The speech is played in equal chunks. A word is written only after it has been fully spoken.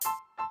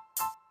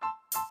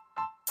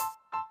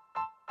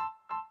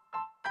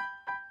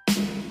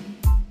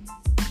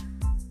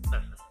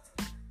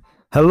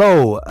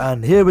Hello,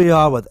 and here we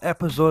are with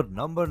episode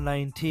number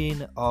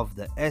 19 of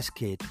the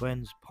SK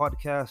Twins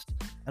podcast,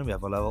 and we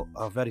have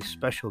a very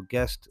special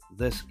guest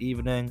this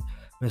evening,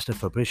 Mr.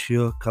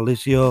 Fabricio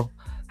Cazzilio.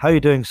 How are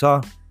you doing,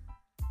 sir?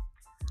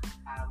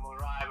 I'm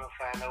alright, my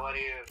friend. How are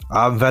you?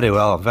 I'm very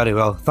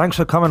well. Thanks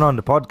for coming on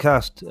the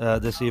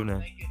podcast this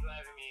evening. Thank you for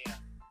having me here.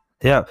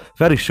 Yeah,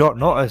 very short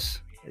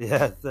notice.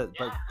 Yeah,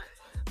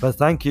 but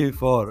thank you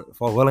for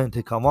willing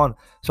to come on.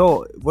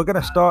 So we're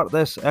going to start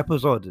this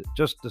episode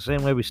just the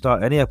same way we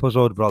start any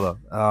episode, brother.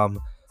 I'm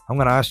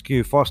going to ask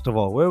you, first of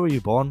all, where were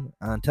you born?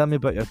 And tell me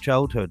about your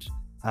childhood.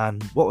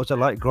 And what was it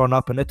like growing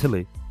up in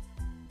Italy?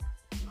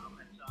 So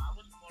I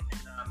was born in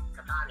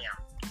Catania,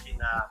 in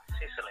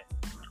Sicily,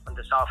 on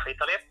the south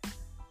Italy.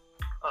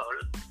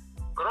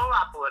 Grow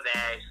up over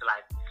there is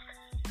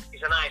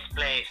it's a nice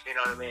place, you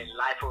know what I mean?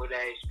 Life over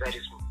there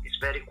is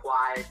very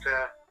quiet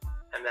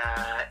and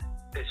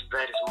it's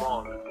very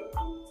small.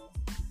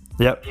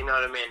 Yep. You know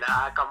what I mean?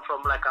 I come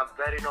from a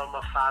very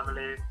normal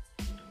family.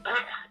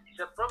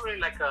 It's probably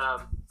a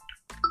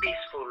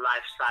peaceful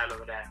lifestyle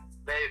over there.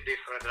 Very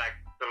different to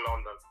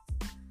London.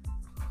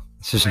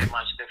 It's just, Very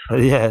much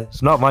different. yeah,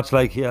 it's not much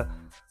like here.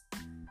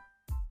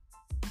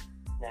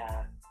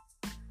 Yeah.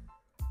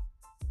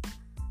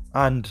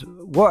 And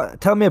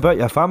tell me about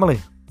your family.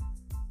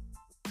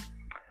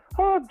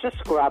 Oh, just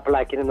grew up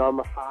in a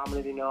normal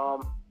family, you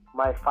know.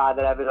 My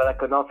father had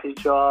an office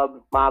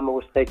job. Mom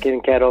was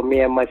taking care of me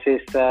and my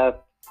sister.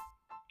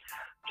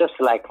 Just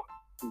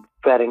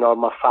very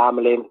normal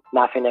family.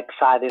 Nothing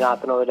exciting,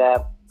 nothing over there.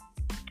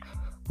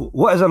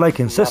 What is it like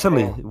in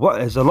Sicily? Nothing.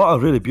 What is a lot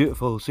of really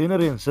beautiful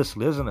scenery in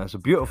Sicily, isn't it? It's a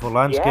beautiful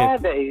landscape. Yeah,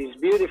 it's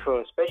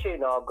beautiful, especially,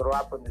 grew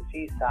up on the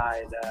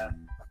seaside.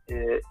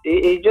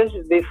 It's just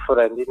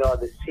different,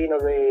 the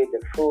scenery,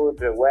 the food,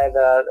 the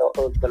weather,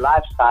 the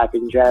lifestyle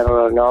in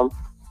general,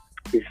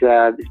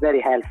 it's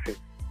very healthy.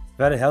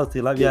 Very healthy,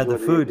 the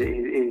food.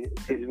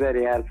 It's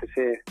very healthy,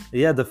 see.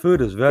 Yeah, the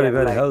food is very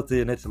Yeah, healthy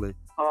in Italy.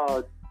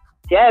 Oh,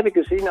 yeah,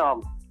 because,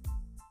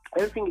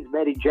 everything is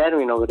very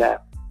genuine over there.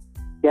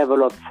 You have a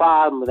lot of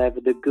farm, they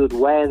have the good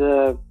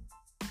weather,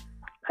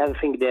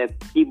 everything that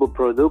people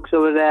produce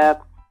over there.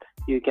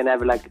 You can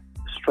have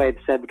straight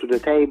served to the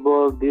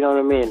table, do you know what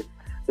I mean?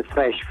 The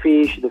fresh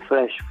fish, the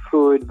fresh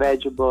fruit,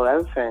 vegetable,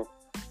 everything.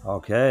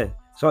 Okay.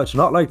 So it's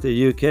not like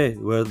the UK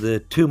where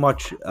there's too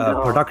much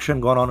No. production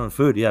going on in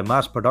food. Yeah,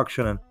 mass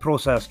production and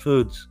processed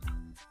foods.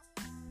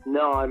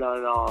 No,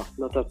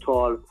 not at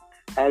all.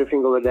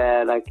 Everything over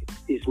there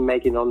is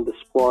making on the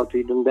spot.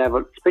 You don't have,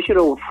 especially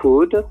on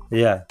food.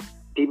 Yeah.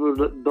 People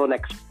don't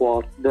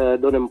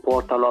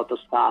import a lot of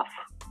stuff.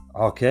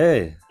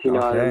 Okay. Do you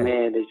know what I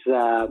mean?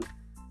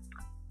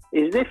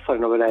 It's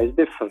different over there. It's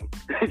different.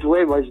 It's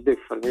way much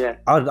different. Yeah.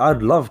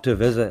 I'd love to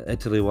visit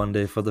Italy one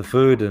day for the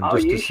food and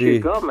just you to see.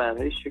 should go, man.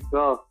 You should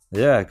go.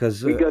 Yeah,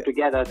 because We go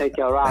together. Take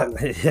you around.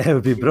 yeah, it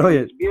would be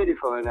brilliant. It's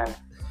beautiful over there.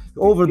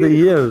 Over the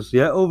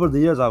beautiful.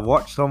 years, I've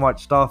watched so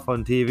much stuff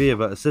on TV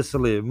about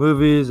Sicily,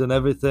 movies and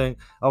everything.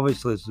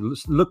 Obviously, it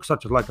looks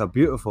like a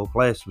beautiful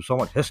place with so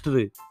much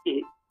history.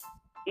 It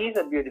is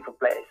a beautiful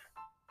place.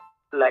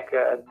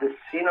 The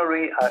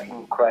scenery are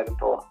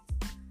incredible.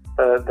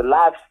 The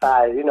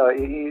lifestyle,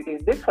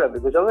 is different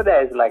because over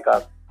there is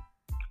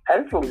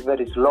everything is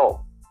very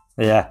slow.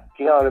 Yeah.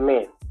 You know what I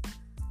mean?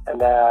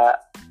 And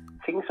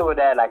things over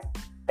there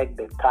take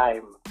their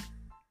time.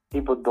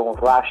 People don't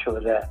rush over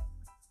there.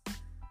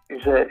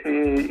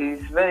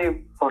 It's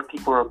very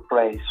particular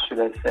place,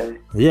 should I say?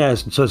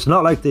 Yes, so it's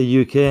not like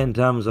the UK in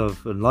terms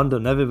of in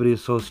London.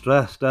 Everybody's so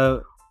stressed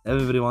out.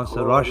 Everybody wants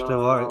to rush to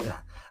work.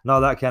 No,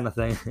 that kind of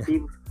thing.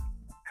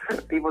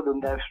 People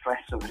don't have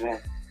stress over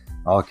there.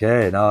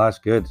 Okay, no, that's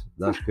good.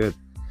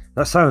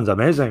 That sounds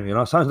amazing.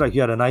 Sounds like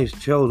you had a nice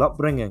chilled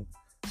upbringing.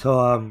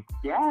 So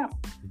Yeah,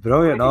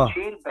 brilliant. No,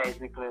 chill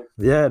basically.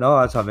 yeah, no,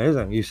 that's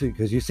amazing. You see,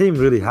 because you seem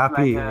really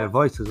happy in your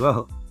voice as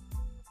well.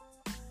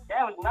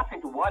 Yeah, there's nothing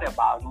to worry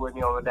about when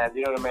you're over there.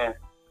 You know what I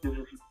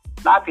mean?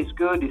 Life is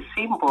good. It's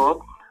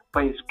simple,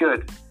 but it's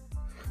good.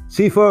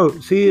 See You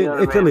know what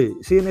I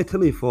Italy. See in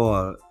Italy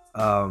for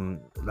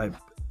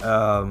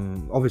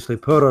obviously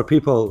poorer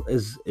people.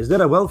 Is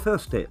there a welfare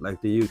state like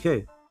the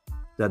UK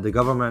that the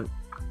government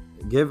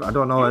give? I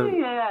don't know.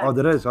 Yeah. Oh,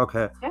 there is.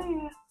 Okay.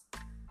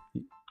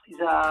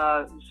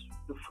 Yeah.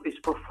 It's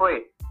for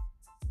free.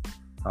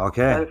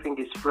 Okay. Everything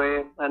is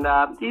free, and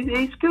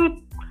it's good.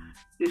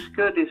 It's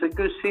good. It's a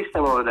good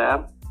system over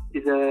there.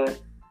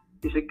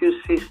 It's a good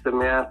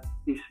system. Yeah.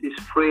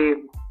 It's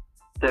free.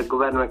 The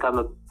government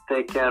cannot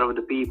take care of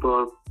the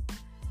people,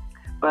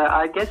 but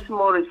I guess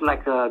more is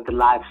the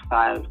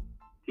lifestyle.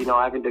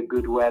 Having the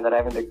good weather,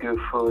 having the good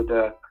food,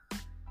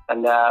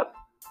 and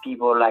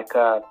people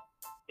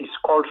it's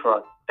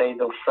cultural. They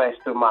don't stress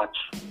too much.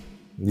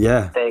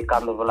 Yeah. They're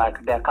kind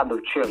of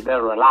chill.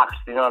 They're relaxed.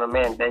 You know what I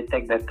mean? They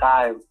take their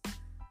time.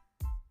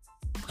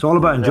 It's all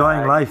about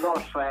enjoying life. No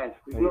stress.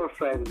 There's no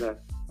stress there.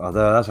 Oh,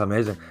 that's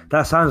amazing.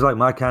 That sounds like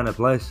my kind of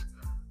place.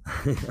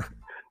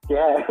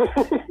 Yeah,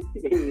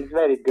 it's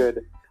very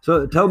good.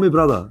 So tell me,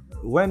 brother,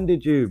 when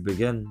did you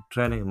begin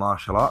training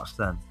martial arts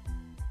then?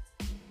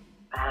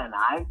 Man,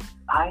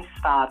 I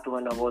started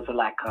when I was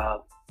like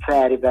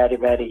very, very,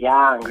 very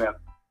young,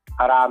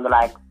 around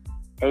like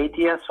 8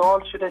 years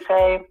old, should I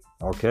say?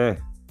 Okay.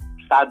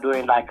 Start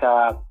doing like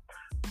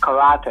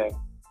karate.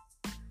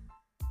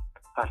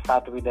 I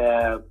started with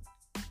the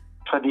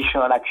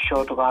traditional like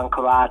Shotokan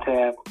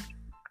karate,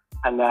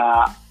 and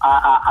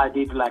I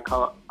did like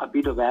a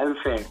bit of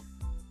everything,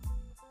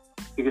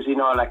 because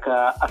like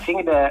I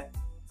think that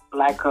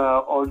like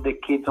all the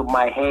kids of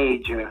my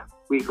age,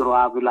 we grew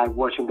up with like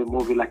watching the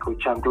movie like with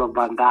Jean-Claude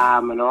Van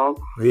Damme,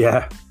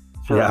 Yeah.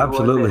 So yeah,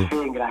 absolutely. It was the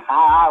thing like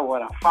I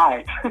want to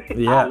fight.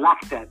 Yeah. I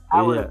like that.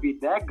 I want to beat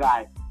that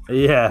guy.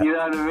 Yeah. You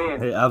know what I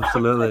mean? Yeah,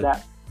 absolutely.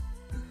 And,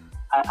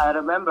 I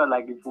remember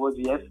like it was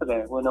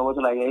yesterday when I was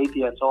like 8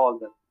 years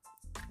old.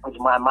 With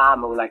my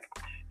mom, like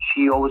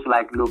she always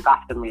like look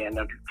after me and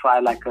try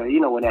like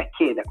when I was a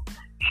kid,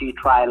 she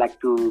try like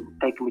to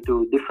take me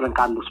to different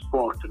kind of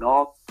sport, to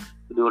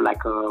do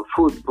like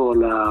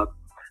football,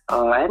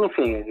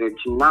 anything,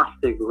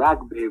 gymnastics,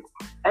 rugby,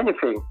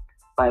 anything.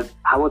 But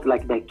I was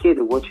like that kid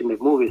watching the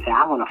movie, say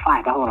I want to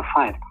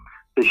fight.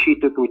 So she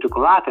took me to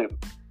karate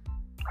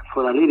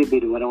for a little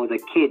bit. When I was a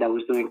kid, I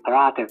was doing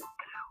karate.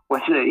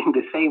 Was in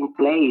the same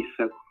place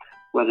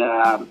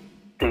where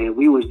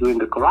we was doing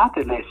the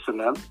karate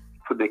lesson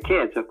for the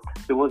kids.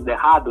 There was the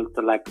adult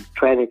like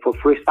training for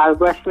freestyle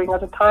wrestling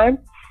at the time,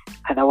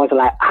 and I was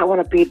like, I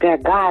want to be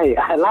that guy.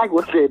 I like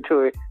what they're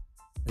doing.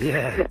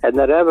 Yeah. And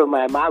I remember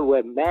my mom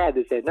went mad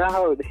and said,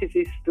 "No, this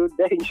is too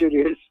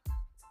dangerous."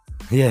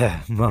 Yeah,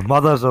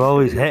 mothers are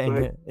always hitting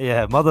it.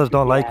 Yeah, mothers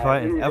don't like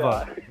fighting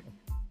ever.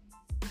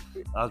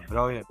 That's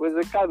brilliant. It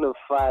was a kind of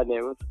fun.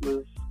 It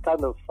was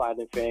kind of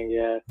funny thing.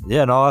 Yeah.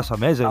 Yeah, no, that's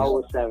amazing. I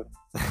always have.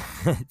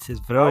 It's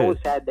brilliant. I always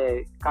had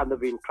a kind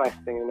of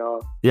interesting,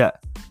 Yeah.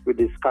 with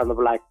this kind of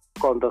like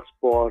contact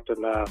sport,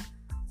 and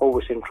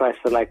always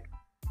interested like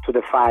to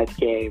the fight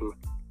game.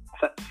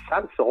 So,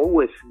 that's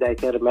always that I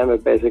can remember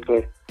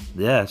basically.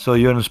 Yeah, so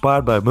you're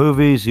inspired by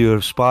movies, you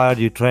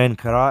trained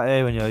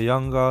karate when you were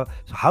younger.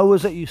 So how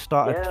was it you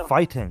started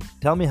fighting?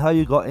 Tell me how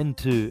you got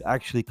into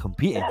actually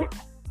competing.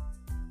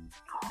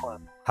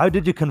 How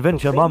did you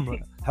convince your mum?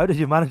 How did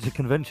you manage to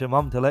convince your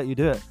mum to let you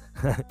do it?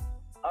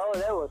 Oh,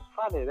 that was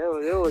funny. That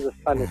was a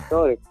funny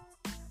story.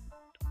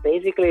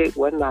 Basically,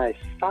 when I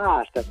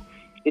started,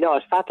 I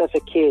started as a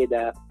kid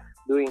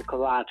doing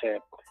karate.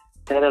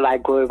 Then,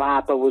 like, growing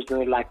up, I was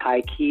doing, like,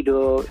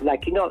 Aikido.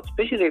 Like,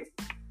 especially,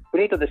 we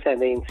need to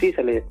understand that in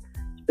Sicily,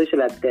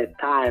 especially at that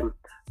time,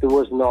 there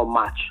was not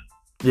much.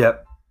 Yeah.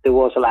 There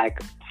was,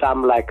 like,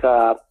 some, like,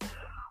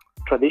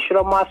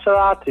 traditional martial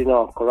art,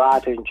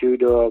 karate and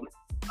judo,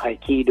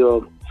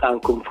 Aikido, some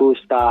Kung Fu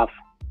stuff,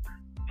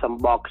 some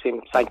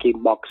boxing, some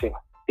kickboxing.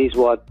 This is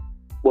what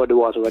it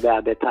was over there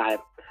at the time.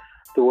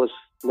 There was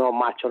not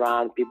much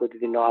around. People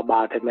didn't know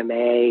about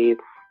MMA.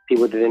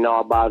 People didn't know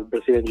about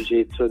Brazilian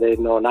Jiu-Jitsu. They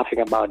know nothing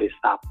about this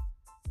stuff.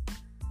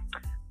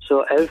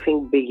 So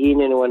everything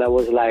beginning when I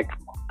was like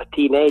a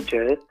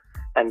teenager,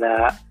 and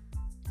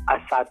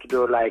I started to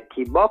do like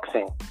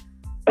kickboxing.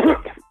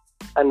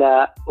 And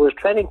I was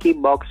training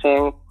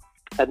kickboxing,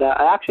 and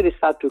I actually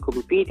started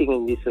competing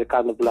in this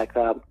kind of like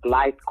a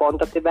light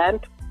contact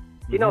event.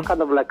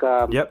 Kind of like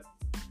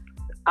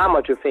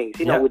amateur things,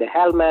 with a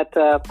helmet.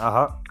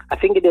 I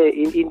think in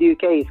the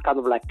UK it's kind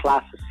of like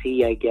class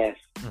C, I guess,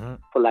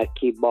 for like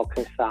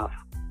kickboxing stuff.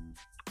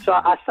 So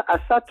I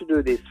started to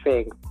do this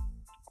thing,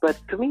 but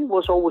to me it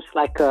was always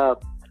like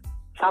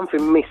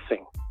something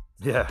missing.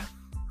 Yeah.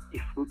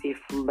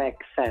 If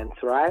makes sense,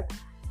 right?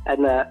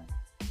 And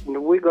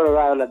we got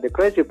around at the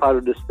crazy part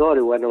of the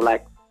story when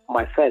like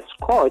my first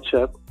coach,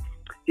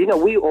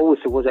 we always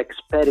was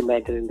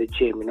experimenting in the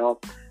gym,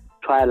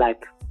 try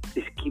like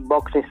this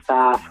kickboxing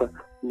stuff,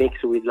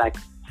 mixed with like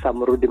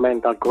some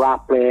rudimental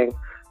grappling,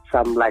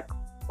 some like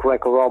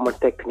Greco-Roman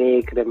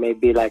technique. There may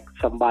be like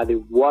somebody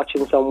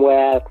watching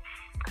somewhere.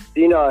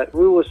 We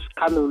was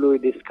kind of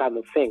doing these kind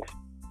of things.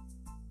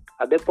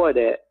 At that point,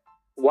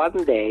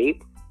 one day,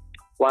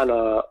 one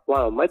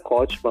of my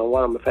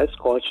first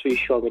coach, he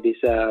showed me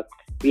this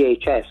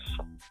VHS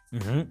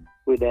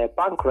with a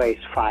pancrase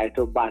fight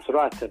of Bas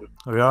Rutten.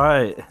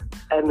 Right.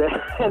 And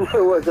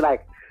it was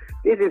like,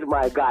 this is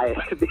my guy.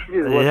 This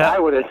is what I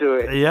want to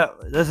do. Yeah,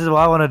 this is what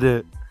I want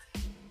to do.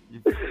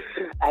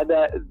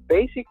 And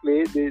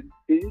basically, this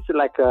is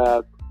like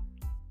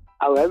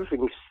how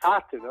everything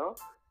started,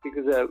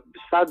 because I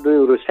started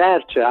doing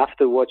research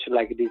after watching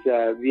like this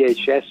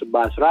VHS of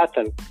Bas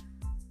Rutten,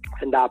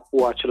 and I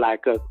watched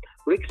like a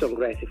Rickson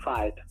Gracie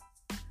fight.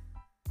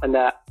 And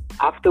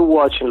after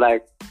watching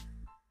like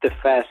the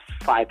first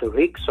fight of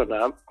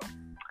Rickson,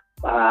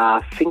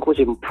 I think it was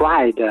in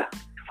Pride, if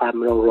I'm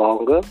not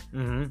wrong.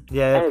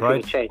 Yeah, everything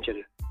Pride.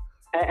 Changed.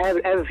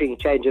 Everything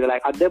changed.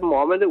 Like at that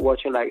moment,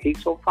 watching like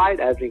Rickson fight,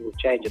 everything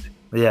changed.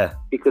 Yeah.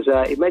 Because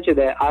imagine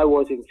that I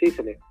was in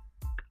Sicily,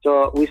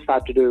 so we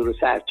started doing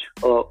research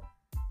of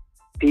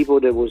people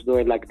that was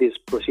doing like this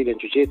Brazilian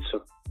Jiu-Jitsu,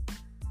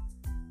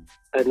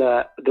 and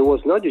there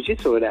was no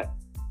Jiu-Jitsu over there.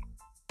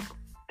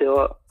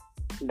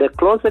 The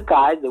closer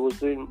guys that was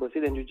doing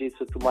Brazilian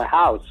Jiu-Jitsu to my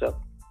house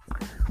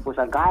was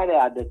a guy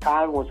there at the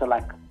time was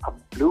like a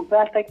blue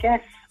belt, I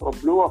guess, or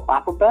blue or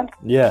purple belt.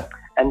 Yeah.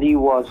 And he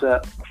was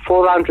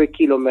 400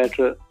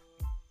 kilometers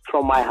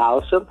from my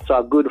house, so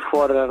a good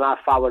 4.5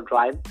 hour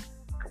drive.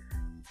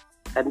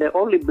 And the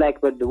only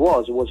black belt there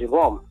was in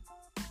Rome.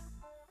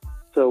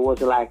 So it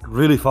was like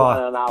really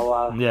far. 1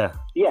 hour. Yeah.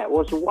 Yeah, it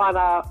was 1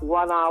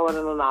 hour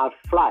and a half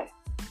flight.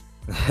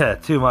 Yeah,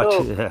 too much.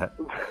 So, yeah.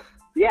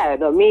 Yeah,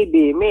 no, me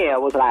being me, I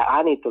was like,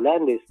 I need to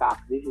learn this stuff.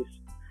 This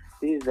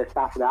is the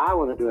stuff that I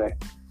want to do it.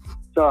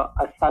 So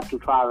I started to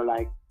travel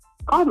like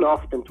kind of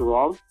often to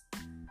Rome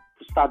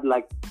to start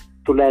like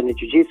to learn the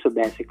jiu-jitsu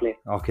basically.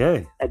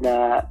 Okay. And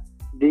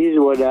this is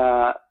what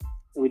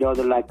with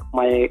other like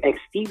my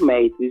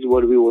ex-teammate, this is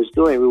what we was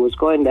doing. We was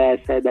going there,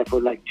 stay there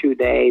for like 2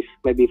 days,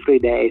 maybe 3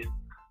 days,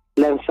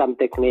 learn some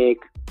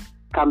technique,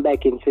 come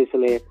back in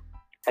Sicily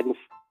and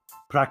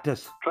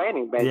practice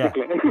training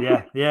basically.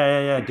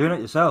 Yeah. Doing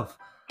it yourself.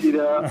 You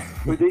know,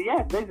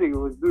 basically we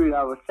was doing it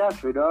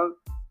ourselves. You know,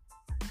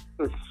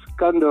 it was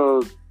kind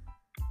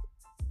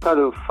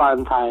of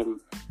fun time.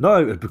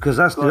 No, because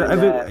that's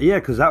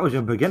because that was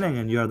your beginning,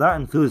 and you're that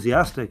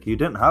enthusiastic. You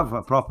didn't have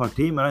a proper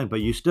team or anything, but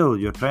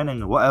you're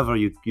training whatever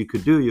you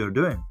could do, you're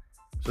doing.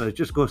 So it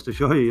just goes to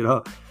show you, you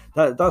know,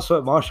 that's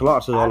what martial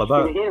arts is all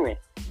about. Can you hear me?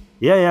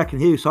 Yeah, I can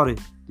hear you. Sorry,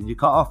 did you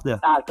cut off there?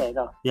 Okay,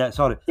 no. Yeah,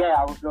 sorry. Yeah,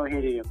 I was not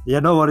hearing you. Yeah,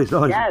 no worries.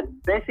 Yeah,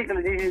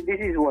 basically this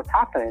is what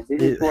happened.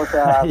 This is what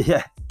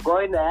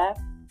going there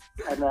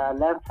and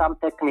learn some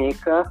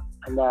technique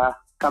and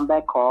come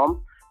back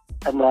home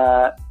and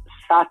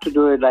start to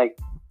do it like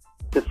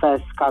the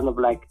first kind of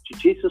like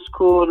jiu-jitsu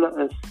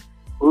school.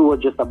 We were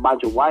just a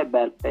bunch of white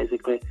belts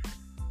basically,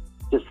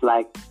 just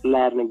like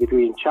learning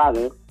between each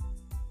other.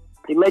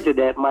 Imagine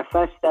that my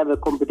first ever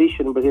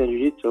competition in Brazilian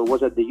jiu-jitsu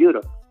was at the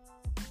Euro.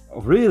 Oh,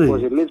 really? It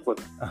was in Lisbon.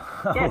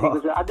 Yeah,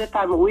 because at that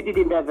time we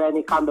didn't have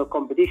any kind of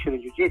competition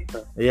in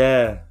jiu-jitsu.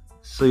 Yeah.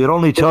 So your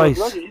only choice.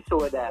 There was no jiu-jitsu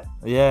with that.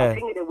 Yeah. I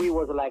think that we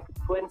was like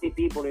 20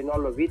 people in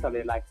all of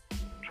Italy, like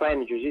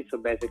training jiu-jitsu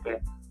basically.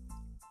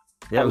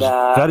 Yeah, and, it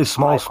was very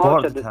small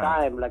sport at the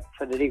time, like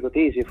Federico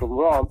Tisi from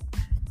Rome,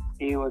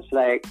 he was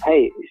like,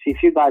 hey,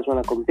 if you guys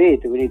want to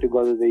compete, we need to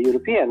go to the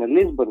European in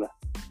Lisbon.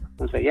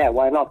 I was like, yeah,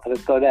 why not?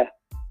 Let's go there.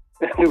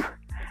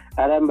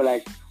 I remember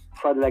like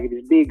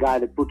this big guy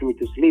that put me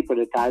to sleep at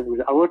the time.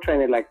 I was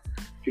training like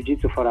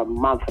jiu-jitsu for a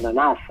month and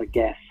a half, I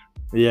guess.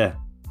 Yeah.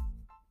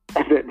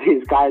 And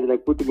these guys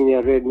like put me in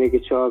a red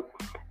naked choke,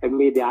 and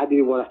me, I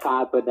didn't want to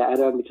stop, but I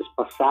remember just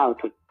pass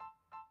out.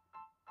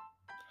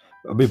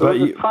 I mean, so it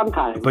was a fun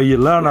time. But you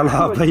learn a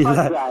lot.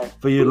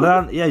 You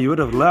learn. Yeah, you would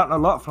have learned a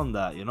lot from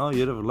that. You know,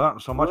 you'd have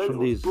learned so much from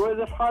these. It was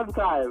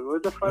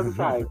a fun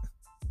time.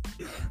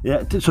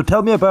 Yeah. So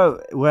tell me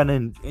about when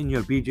in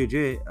your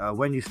BJJ,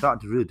 when you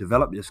started to really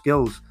develop your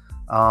skills.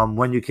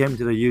 When you came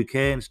to the UK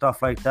and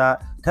stuff like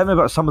that. Tell me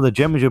about some of the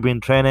gyms you've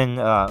been training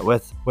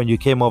with when you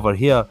came over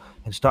here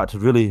and started to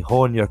really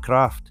hone your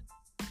craft.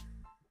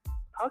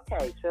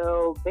 Okay,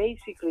 so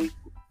basically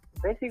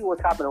what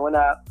happened when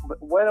I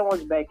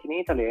was back in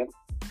Italy,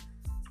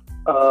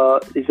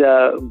 is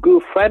a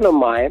good friend of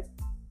mine,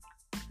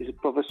 is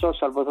Professor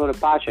Salvatore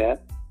Pace.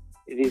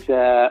 It is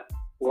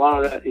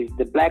is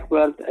the black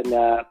belt and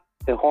the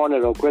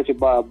owner of Crazy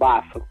Bar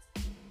Bath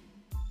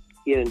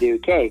here in the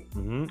UK.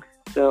 Mm-hmm.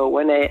 So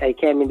when I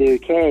came in the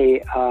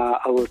UK,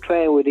 I was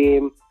training with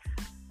him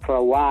for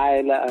a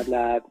while,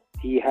 and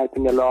he helped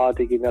me a lot.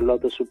 He gave me a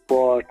lot of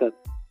support,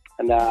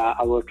 and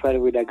I was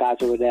training with the guys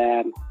over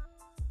there.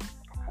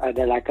 And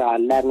then I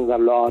learned a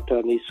lot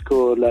on his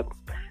school.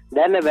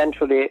 Then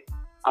eventually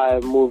I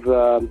moved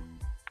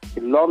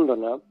in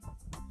London,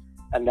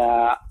 and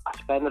I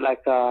spent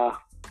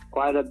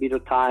quite a bit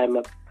of time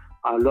at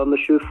London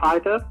Shoot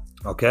Fighter.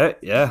 Okay,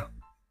 yeah.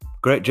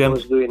 Great gym. I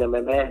was doing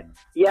MMA.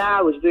 Yeah,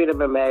 I was doing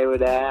MMA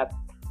with that.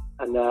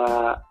 And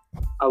I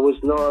was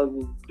not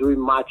doing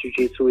much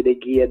jiu-jitsu with the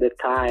gi at the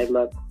time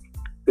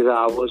because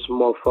I was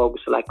more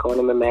focused on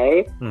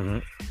MMA. Mm-hmm.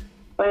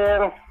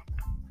 But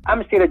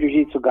I'm still a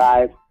jiu-jitsu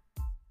guy.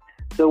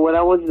 So when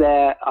I was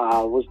there,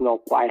 I was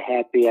not quite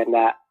happy, and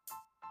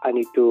I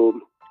need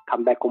to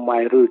come back on my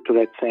route,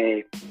 let's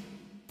say.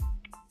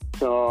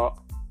 So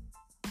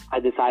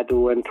I decided to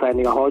went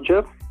training at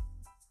Roger.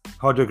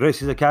 Roger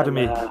Gracie's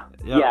Academy. And,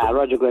 yeah,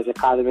 Roger Gracie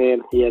Academy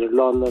here in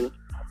London.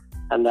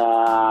 And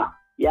I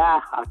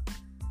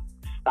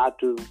started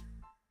to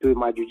do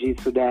my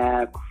jiu-jitsu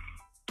there.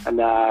 And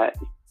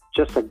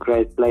just a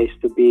great place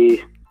to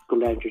be, to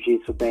learn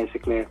jiu-jitsu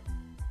basically.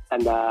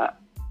 And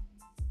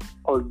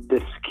all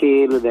the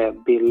skill that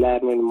I've been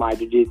learning in my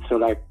jiu-jitsu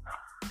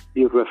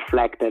be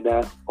reflected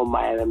on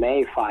my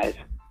MMA fight.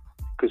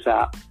 Because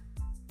I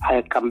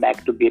had come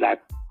back to be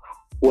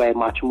way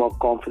much more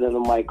confident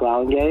in my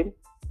ground game.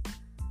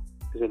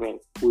 Because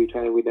we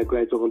train with the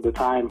greats all the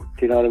time. Do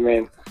you know what I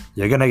mean?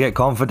 You're gonna get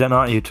confident,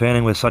 aren't you?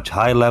 Training with such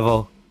high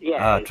level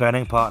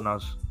training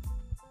partners.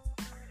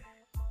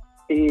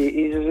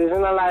 He's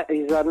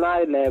a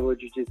high level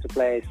jiu-jitsu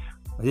place.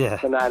 Yeah.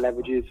 It's a high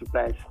level jiu-jitsu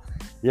place.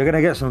 You're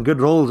gonna get some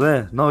good rolls,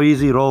 eh? No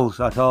easy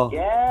rolls at all.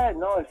 Yeah,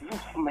 no, it's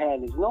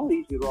no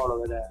easy roll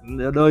over there.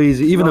 No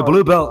easy. Even the No blue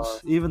easy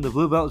belts. Even the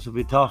blue belts will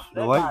be tough.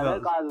 The white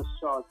That belts. guys are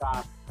so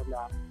tough. And,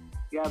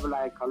 you have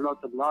like a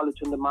lot of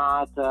knowledge on the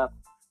mat,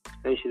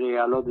 especially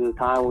a lot of the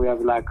time we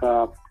have like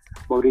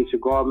Mauricio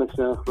Gomez,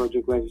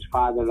 Roger Grace's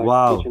father, like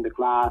Wow. teaching the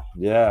class.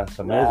 Yeah, it's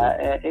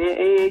amazing.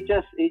 It's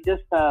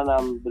just an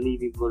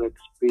unbelievable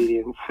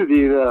experience.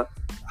 You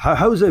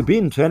How's it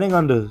been training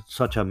under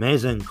such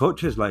amazing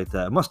coaches like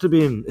that? It must have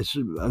been. It's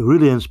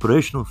really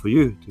inspirational for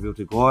you to be able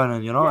to go in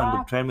and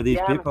and train with these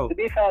people. To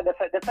be fair, the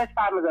first time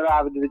I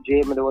arrived at the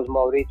gym and there was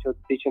Mauricio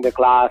teaching the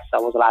class, I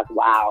was like,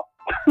 wow.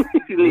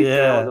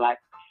 Yeah. I was like,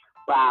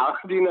 wow.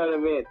 Do you know what I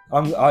mean?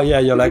 Oh yeah,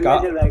 you're like,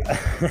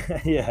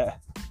 yeah.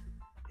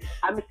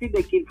 I'm still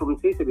the kid from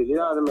Sicily. You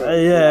know what I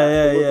mean?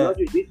 Yeah. No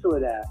jiu-jitsu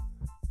there.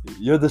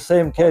 You're the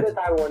same kid.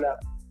 All the time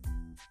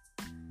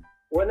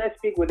when I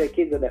speak with the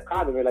kids at the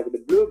academy, like the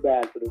blue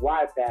belt or the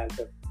white belt,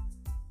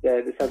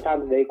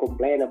 sometimes they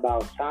complain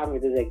about something.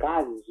 They say,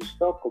 guys, just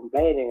stop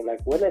complaining.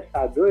 Like when I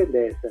started doing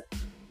this,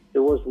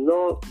 there was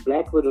no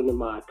black belt on the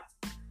mat.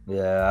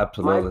 Yeah,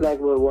 absolutely. My black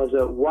belt was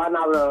a 1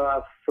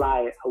 hour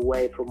fly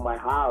away from my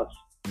house.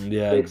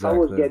 Yeah, so exactly. If I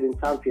was getting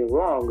something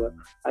wrong,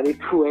 I need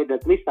to wait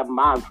at least a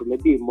month, or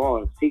maybe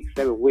more,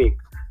 6-7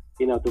 weeks,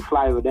 to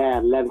fly over there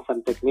and learn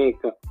some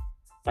technique.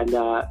 And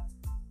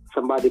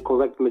somebody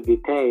correct me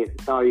detail.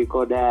 Now you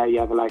go there, you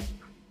have like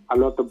a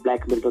lot of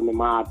black belt on the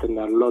mat and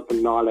a lot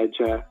of knowledge.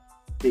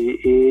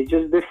 It's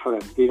just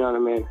different, you know what I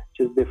mean?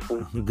 Just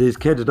different. These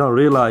kids don't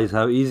realize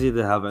how easy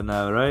they have it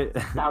now, right?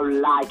 How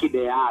lucky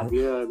they are,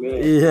 you know what I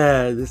mean?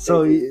 Yeah, they're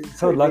so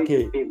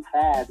lucky.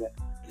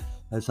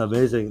 That's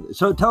amazing.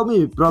 So tell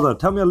me, brother,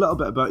 a little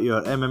bit about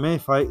your MMA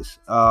fights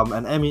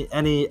and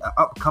any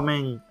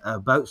upcoming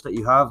bouts that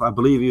you have. I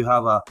believe you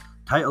have a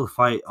title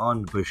fight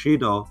on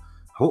Bushido.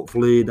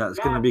 Hopefully that's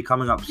going to be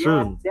coming up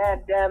soon.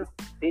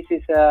 This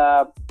is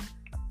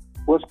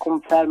was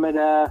confirmed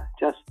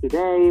just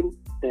today.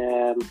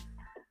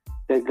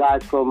 The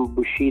guys from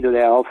Bushido,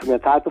 they're offering a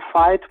title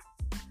fight.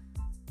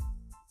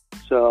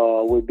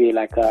 So it will be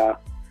like a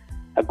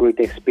great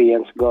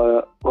experience.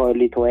 Go to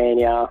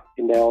Lithuania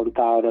in their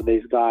hometown of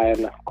this guy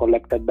and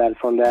collect that belt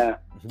from there.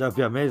 That'd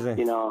be amazing.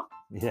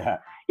 Yeah.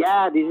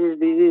 Yeah, this is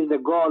the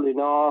goal,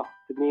 To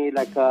me,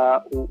 like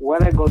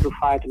when I go to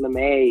fight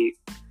MMA,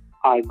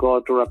 I go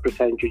to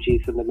represent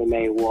Jiu-Jitsu in the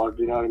MMA world,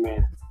 you know what I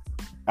mean?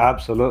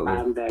 Absolutely.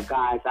 And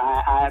guys,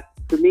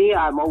 to me,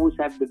 I'm always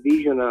have the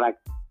vision of like,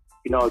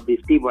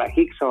 these people like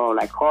Hickson,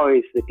 like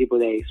Horace, the people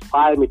that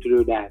inspire me to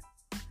do that.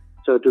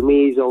 So to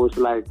me, it's always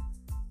like,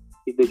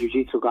 if the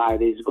Jiu-Jitsu guy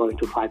that is going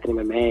to fight in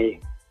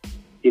MMA,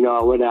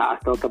 when I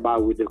talk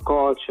about with the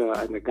coach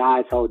and the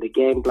guys, how the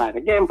game plan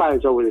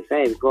is always the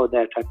same. Go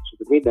there, try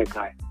to meet that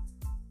guy.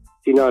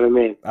 Do you know what I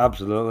mean?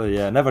 Absolutely,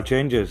 yeah. Never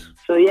changes.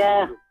 So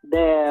yeah,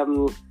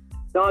 the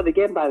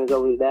game plan is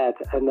always that.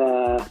 And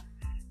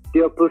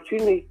the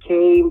opportunity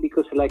came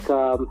because like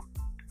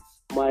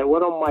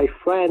one of my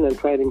friend and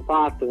training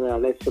partner,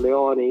 Alessio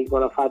Leone, he's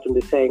gonna fight on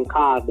the same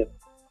card.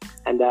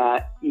 And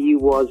he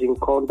was in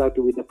contact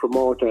with the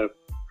promoter.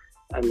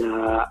 And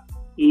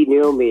he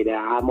knew me that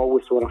I'm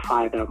always want to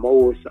fight. I'm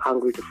always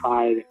hungry to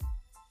fight.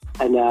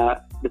 And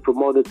the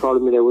promoter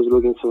told me they was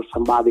looking for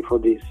somebody for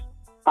this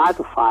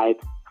title fight.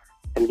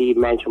 And he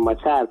mentioned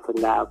myself. And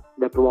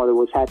the promoter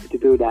was happy to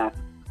do that.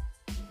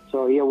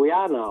 So here we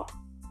are now.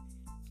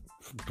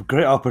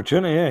 Great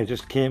opportunity, yeah. It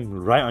just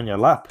came right on your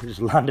lap. It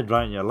just landed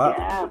right on your lap.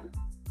 Yeah.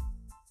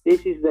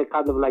 This is the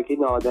kind of like,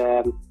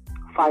 the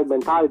fight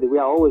mentality. We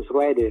are always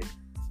ready.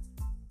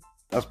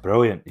 That's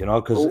brilliant,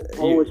 because...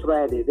 Always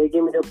ready. They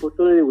give me the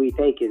opportunity, we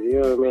take it,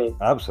 you know what I mean?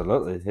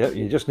 Absolutely, yeah.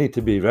 You just need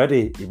to be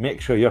ready. You make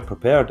sure you're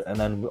prepared, and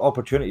then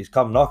opportunities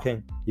come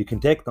knocking, you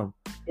can take them.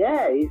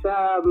 Yeah, it's...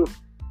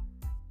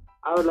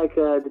 I would like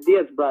the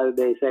Diaz brothers,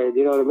 they say,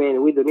 you know what I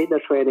mean? We don't need a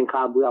training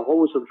camp. We are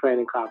always on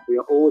training camp. We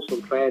are always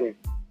on training.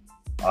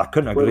 I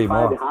couldn't agree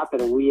more. When it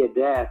happens, we are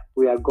there.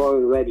 We are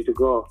going ready to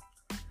go.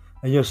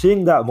 And you're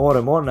seeing that more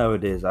and more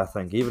nowadays, I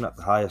think, even at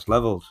the highest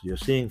levels. You're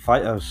seeing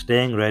fighters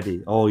staying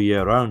ready all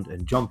year round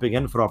and jumping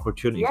in for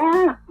opportunities.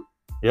 Yeah.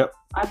 Yep.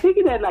 I think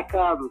that like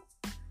right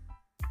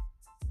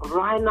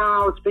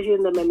now, especially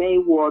in the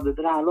MMA world,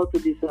 there are a lot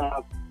of these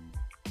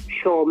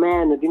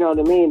showmen, you know what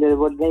I mean? They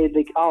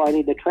like, I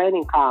need a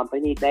training camp. I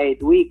need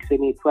 8 weeks. I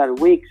need 12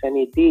 weeks. I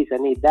need this. I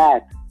need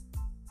that.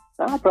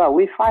 No, bro,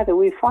 we fight.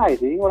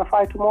 You want to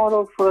fight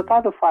tomorrow for a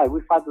title fight?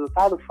 We fight for the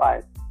title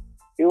fight.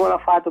 You want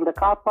to fight on the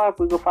car park?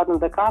 We go fight on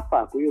the car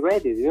park. We're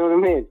ready. You know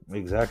what I mean?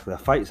 Exactly. A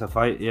fight's a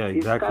fight. Yeah,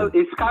 exactly.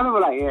 It's kind of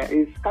like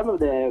it's kind of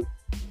the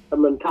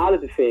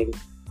mentality thing.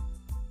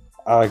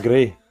 I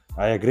agree.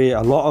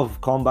 A lot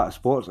of combat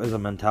sports is a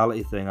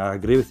mentality thing. I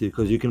agree with you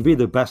because you can be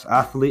the best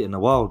athlete in the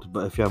world,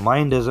 but if your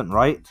mind isn't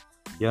right,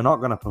 you're not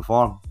going to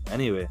perform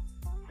anyway.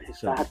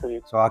 Exactly.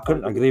 So I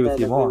couldn't agree with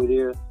you more. With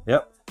you.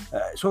 Yep.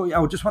 So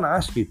I just want to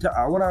ask you.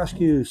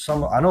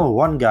 I know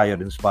one guy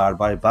you're inspired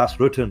by, Bas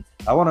Rutten.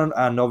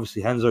 And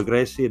obviously Renzo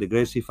Gracie, the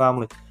Gracie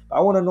family. I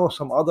want to know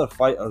some other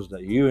fighters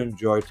that you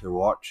enjoy to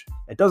watch.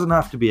 It doesn't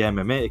have to be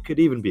MMA. It could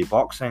even be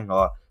boxing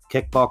or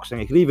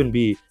kickboxing. It could even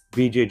be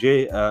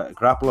BJJ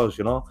grapplers,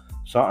 you know.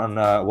 Certain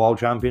world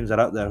champions are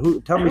out there.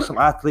 Tell me some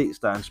athletes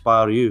that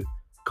inspire you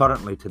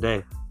currently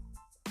today.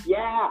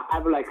 Yeah, I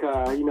have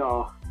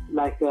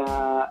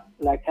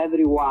like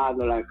everyone,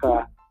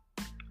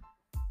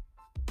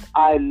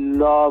 I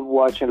love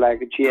watching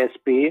like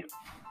GSP.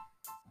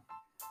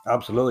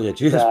 Absolutely,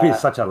 GSP is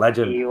such a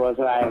legend. He was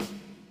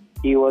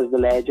the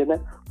legend.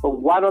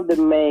 But one of the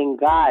main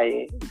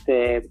guy,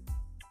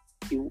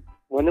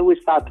 when we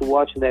start to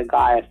watch that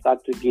guy, I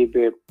start to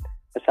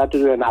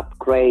do an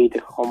upgrade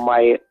on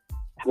my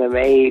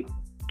MMA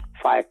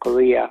fight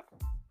career,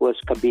 was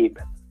Khabib.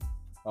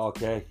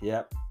 Okay,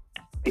 yeah.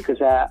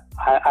 Because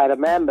I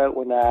remember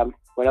when I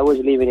was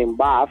living in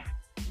Bath,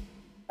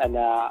 and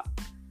I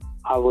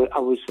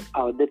was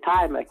at the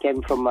time I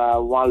came from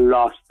one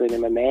loss to an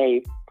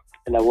MMA,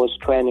 and I was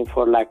training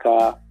for like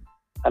an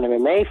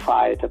MMA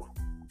fight,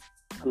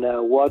 and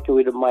working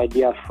with my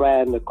dear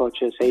friend,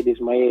 Coach Said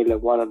Ismail,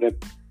 one of the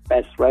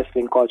best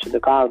wrestling coaches in the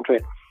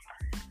country.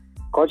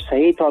 Coach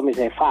Said told me,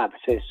 Fab,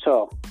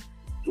 so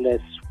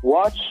let's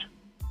watch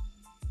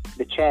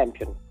the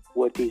champion,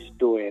 what he's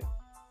doing,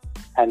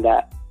 and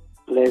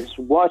let's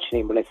watch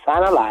him, let's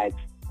analyze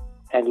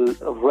and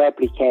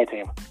replicate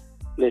him.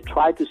 Let's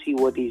try to see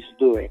what he's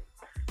doing.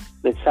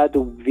 Let's try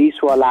to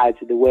visualize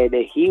the way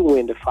that he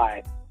win the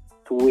fight,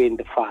 to win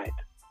the fight,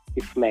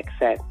 if it makes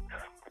sense.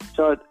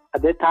 So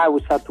at that time,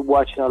 we started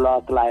watching a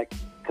lot like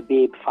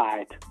Khabib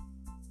fight,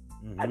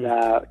 and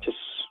just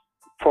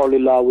fall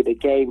in love with the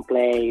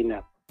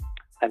gameplay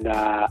and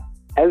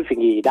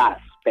everything he does,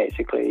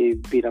 basically. He's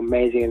been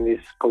amazing in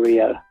his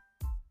career.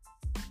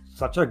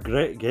 Such a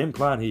great game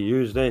plan he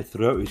used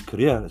throughout his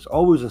career. It's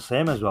always the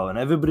same as well, and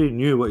everybody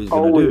knew what he's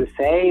going to do. Always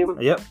the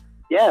same. Yep.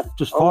 Yeah.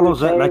 Just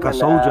follows it like a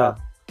soldier.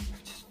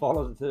 Just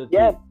follows it to the team.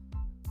 Yeah.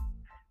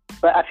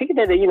 But I think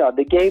that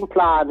the game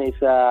plan is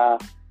the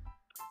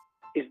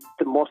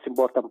most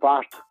important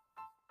part,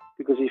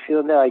 because if you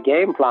don't have a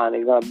game plan,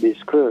 you're gonna be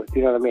screwed.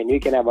 You know what I mean? You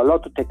can have a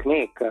lot of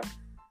technique,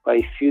 but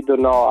if you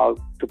don't know how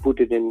to put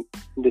it in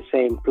the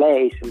same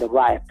place, in the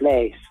right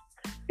place,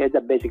 it's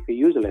basically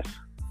useless.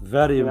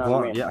 Very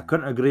important. Yeah, I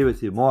couldn't agree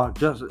with you more.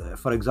 Just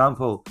for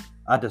example,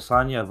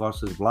 Adesanya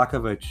versus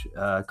Blachowicz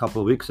a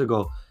couple of weeks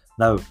ago.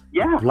 Now,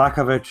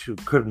 Blachowicz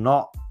could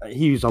not.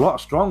 He was a lot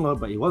stronger,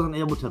 but he wasn't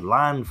able to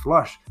land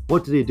flush.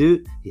 What did he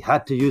do? He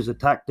had to use the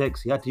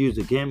tactics. He had to use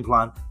the game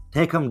plan.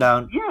 Take him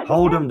down,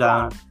 hold him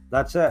down.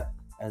 That's it.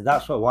 And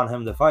that's what won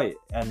him the fight.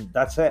 And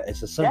that's it.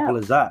 It's as simple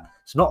as that.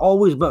 It's not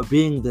always about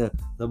being the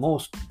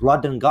most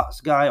blood and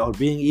guts guy, or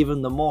being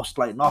even the most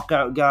like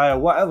knockout guy or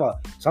whatever.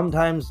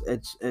 Sometimes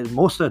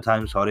most of the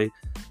time,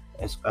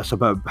 it's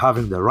about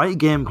having the right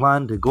game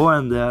plan to go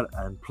in there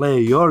and play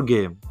your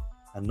game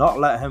and not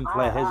let him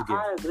play his game.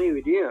 I agree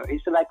with you.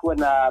 It's like when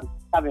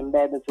Kevin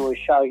Bennett was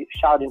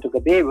shouting to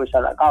Khabib, was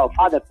like, oh,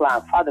 father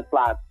plan.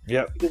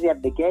 Yeah. Because you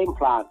have the game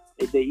plan.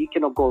 You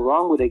cannot go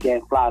wrong with the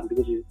game plan,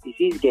 because it's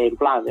his game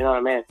plan, you know what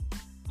I mean?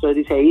 So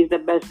they say, he's the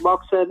best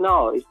boxer?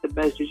 No. He's the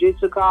best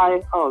jiu-jitsu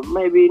guy? Oh,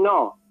 maybe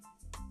no.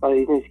 But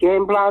in his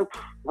game plan,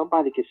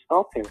 nobody can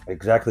stop him.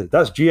 Exactly.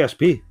 That's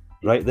GSP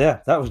right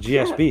there. That was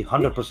GSP,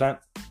 100%.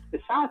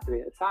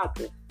 Exactly.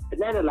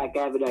 And then I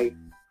have like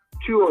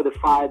two of the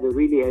five that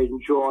really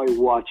enjoy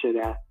watching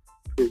that,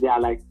 because they are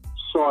like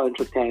so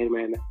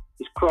entertainment.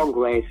 It's Kron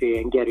Gracie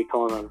and Gary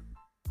Tonon.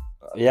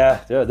 Yeah,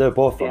 they're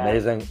both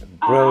amazing,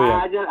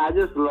 brilliant. I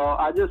just love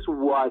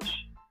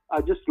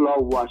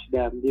watch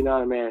them. You know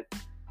what I mean?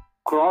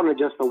 Kron is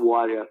just a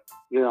warrior.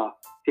 You know,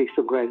 takes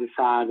the great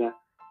side.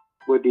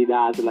 What he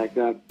does, like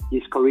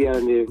his career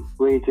in the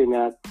region,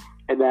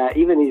 and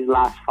even his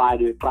last fight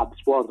with Club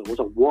Swanson was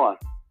a war.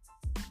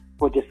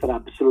 Was just an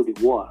absolute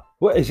war.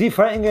 What is he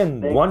fighting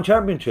in? One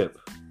championship?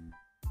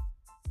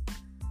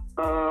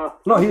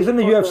 No, he's in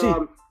the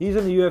UFC. He's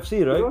in the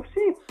UFC, right?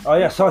 UFC. Oh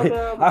yeah, sorry,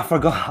 I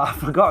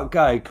forgot,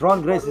 guy.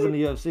 Kron Gracie's in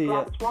the UFC.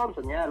 Club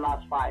Swanson,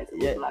 last fight.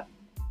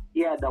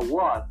 The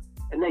war.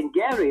 And then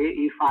Gary,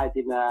 he fights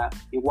in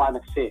ONE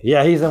FC.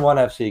 Yeah, he's in ONE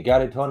FC.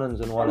 Gary Tonon's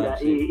in ONE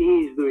FC.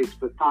 He's doing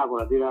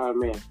spectacular, you know what I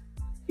mean?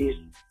 He's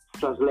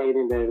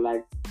translating the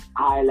like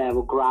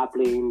high-level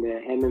grappling,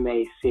 the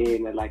MMA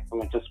scene, in a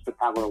just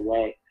spectacular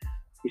way.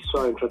 It's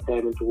so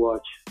entertaining to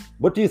watch.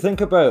 What do you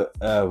think about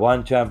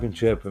ONE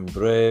Championship and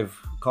Brave,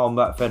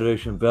 Combat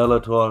Federation,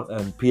 Bellator,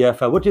 and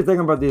PFL? What do you think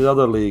about these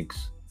other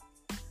leagues?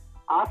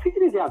 I think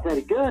they are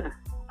very good.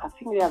 I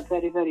think they are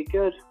very, very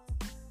good.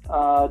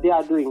 They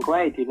are doing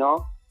great, you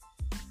know.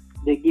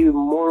 They give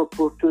more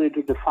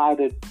opportunity to the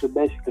fighter to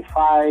basically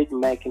fight,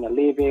 making a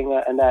living,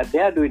 and they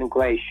are doing a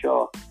great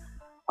show.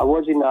 I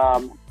was in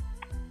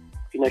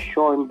a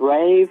show in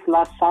Brave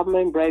last summer,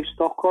 in Brave,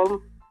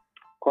 Stockholm.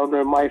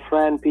 Under my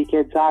friend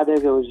PK Zadeh.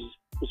 It was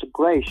a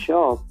great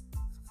show.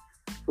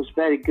 It was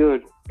very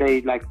good. They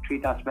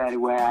treat us very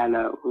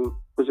well. It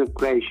was a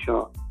great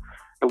show.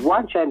 And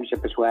ONE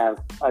Championship as well.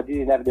 I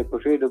didn't have the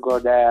opportunity to go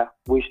there.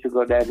 Wish to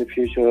go there in the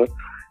future.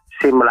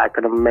 Seemed like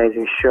an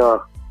amazing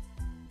show.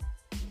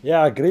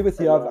 Yeah, I agree with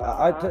you.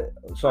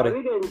 Sorry. I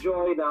really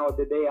enjoy now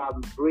that they are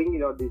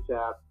bringing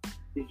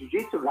these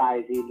jiu-jitsu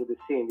guys into the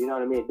scene. You know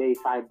what I mean? They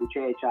side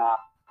Buchecha,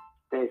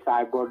 they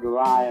side Gordon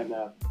Ryan.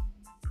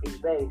 It's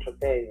very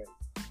entertaining.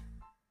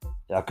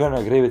 Yeah, I couldn't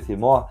agree with you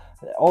more.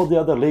 All the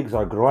other leagues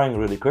are growing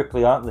really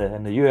quickly, aren't they?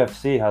 And the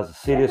UFC has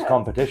serious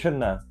competition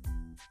now.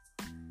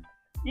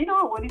 You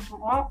know, when it's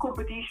more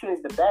competition,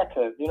 is the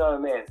better. You know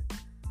what I mean?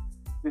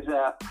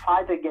 Because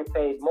fighters get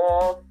paid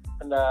more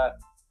and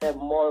they have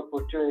more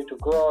opportunity to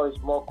grow. It's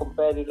more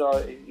competitive.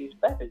 It's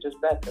better,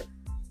 just better.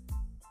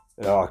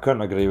 Yeah, I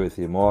couldn't agree with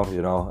you more.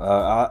 You know,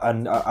 I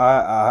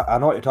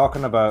know what you're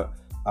talking about.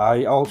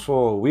 We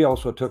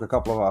also took a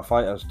couple of our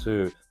fighters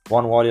to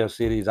One Warrior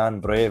Series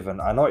and Brave,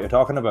 and I know what you're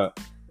talking about.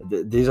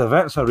 These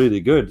events are really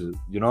good.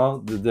 You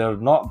know, they're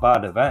not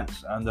bad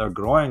events, and they're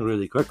growing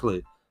really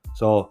quickly.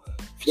 So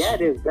yeah,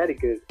 it is very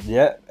good.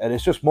 Yeah, and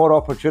it's just more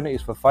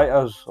opportunities for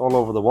fighters all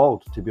over the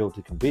world to be able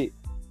to compete,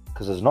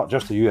 because it's not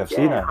just the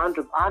UFC now.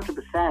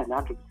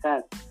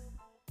 100%.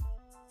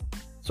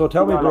 So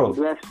tell me, bro.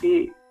 Like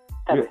UFC.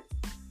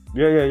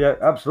 Yeah,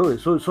 absolutely.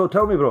 So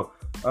tell me, bro.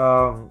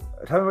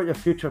 Tell me about your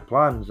future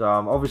plans.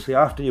 Obviously,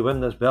 after you win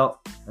this belt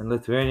in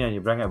Lithuania and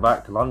you bring it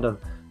back to London,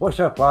 what's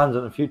your plans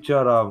in the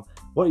future?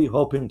 What are you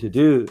hoping to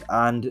do?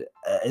 And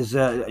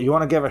you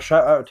want to give a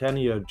shout out to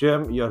any of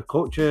your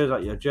coaches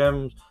at your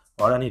gyms,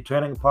 or any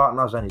training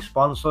partners, any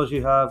sponsors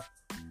you have?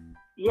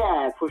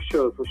 Yeah, for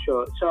sure.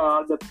 So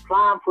the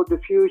plan for the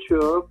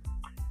future,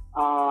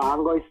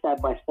 I'm going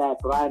step by step.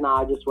 Right now,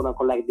 I just want to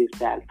collect this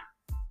belt.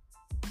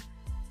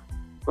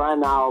 Right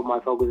now,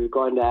 my focus is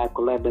going to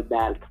collect the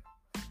belt.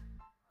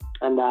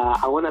 And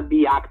I want to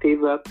be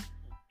active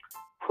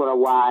for a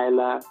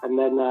while. And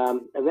then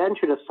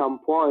eventually, at some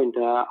point,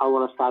 I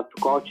want to start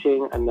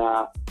coaching and,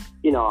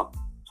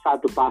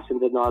 start to pass in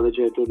the knowledge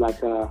to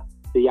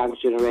the young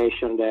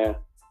generation that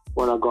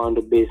want to go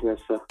into business.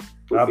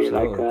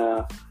 Absolutely.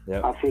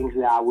 I think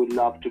that I would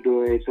love to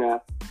do is.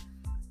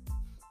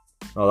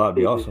 That'd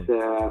be awesome.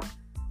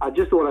 I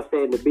just want to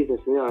stay in the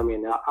business. You know what I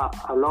mean?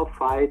 I love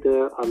fight.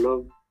 I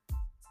love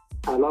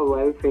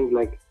everything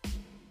like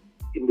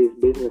in this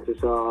business.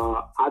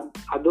 So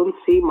I don't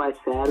see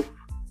myself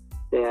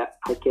that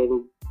I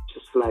can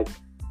just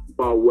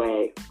go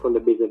away from the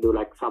business, do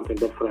something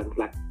different,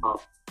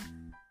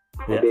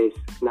 it is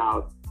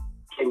now.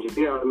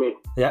 You know what I mean?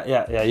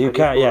 Yeah. You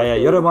can't. Yeah.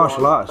 You're a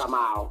martial artist.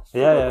 Somehow.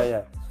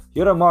 Yeah.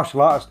 You're a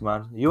martial artist,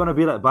 man. You want to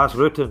be like Bas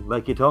Rutten,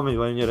 like you told me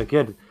when you were a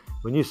kid.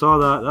 When you saw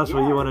that, that's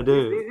what you want to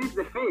do. This is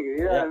the thing,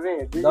 you know what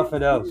I mean?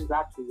 Nothing else. This is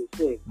actually the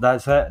thing.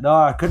 That's it. No,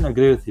 I couldn't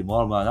agree with you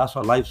more, man. That's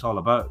what life's all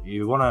about.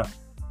 You want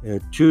to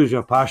choose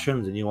your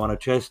passions and you want to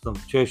chase them,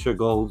 chase your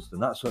goals,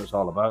 and that's what it's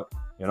all about.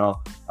 You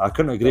know, I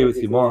couldn't agree with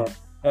you more.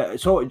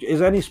 So, is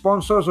there any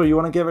sponsors, or you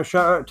want to give a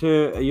shout out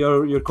to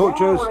your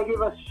coaches? I want to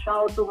give a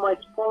shout out to my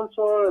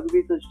sponsor,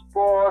 Vita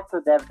Sport.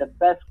 They have the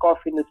best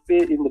coffee in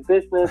the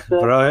business.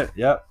 Right.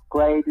 Yeah.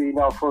 Great,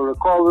 for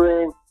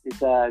recovering.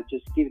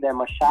 Just give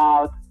them a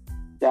shout.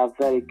 They are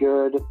very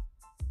good.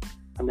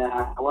 And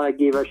I want to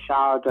give a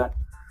shout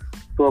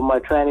to my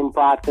training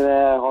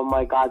partner, all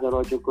my guys at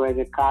Roger Great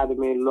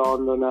Academy in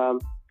London.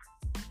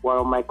 One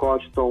of my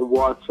coaches, Tom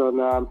Watson,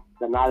 the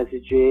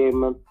Analysis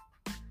Gym.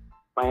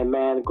 My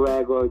man,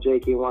 Gregor,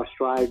 J.K. was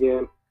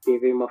striking.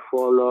 Give him a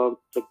follow.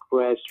 The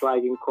great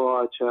striking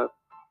coach.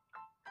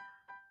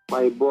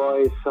 My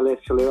boy,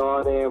 Celeste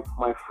Leone.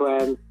 My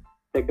friend,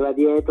 the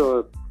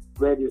Gladiator,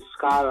 Reddy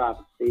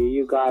Scara.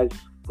 You guys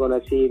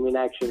gonna see him in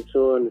action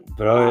soon.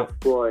 Brilliant. Tough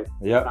boy.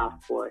 Yeah.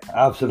 Tough boy.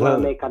 Absolutely. He's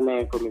gonna make a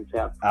name for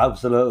himself.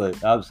 Absolutely.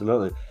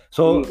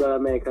 So he's gonna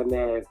make a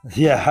name.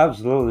 Yeah,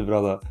 absolutely,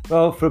 brother.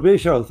 Well,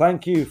 Fabricio,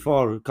 thank you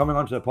for coming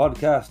onto the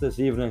podcast this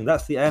evening.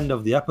 That's the end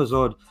of the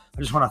episode. I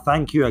just want to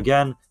thank you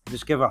again.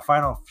 Just give a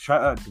final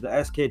shout out to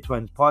the SK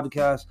Twins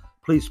podcast.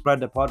 Please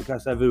spread the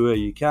podcast everywhere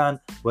you can.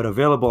 We're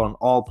available on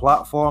all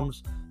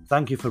platforms.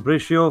 Thank you,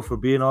 Fabricio, for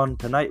being on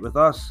tonight with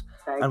us.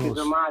 Thank you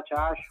so much,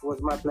 Ash. It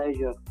was my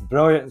pleasure.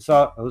 Brilliant.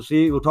 So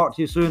we'll talk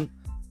to you soon.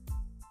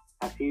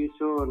 I'll see you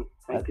soon.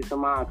 Thank you so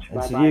much.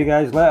 And see you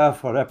guys later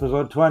for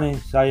episode 20.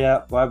 See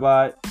ya.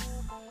 Bye.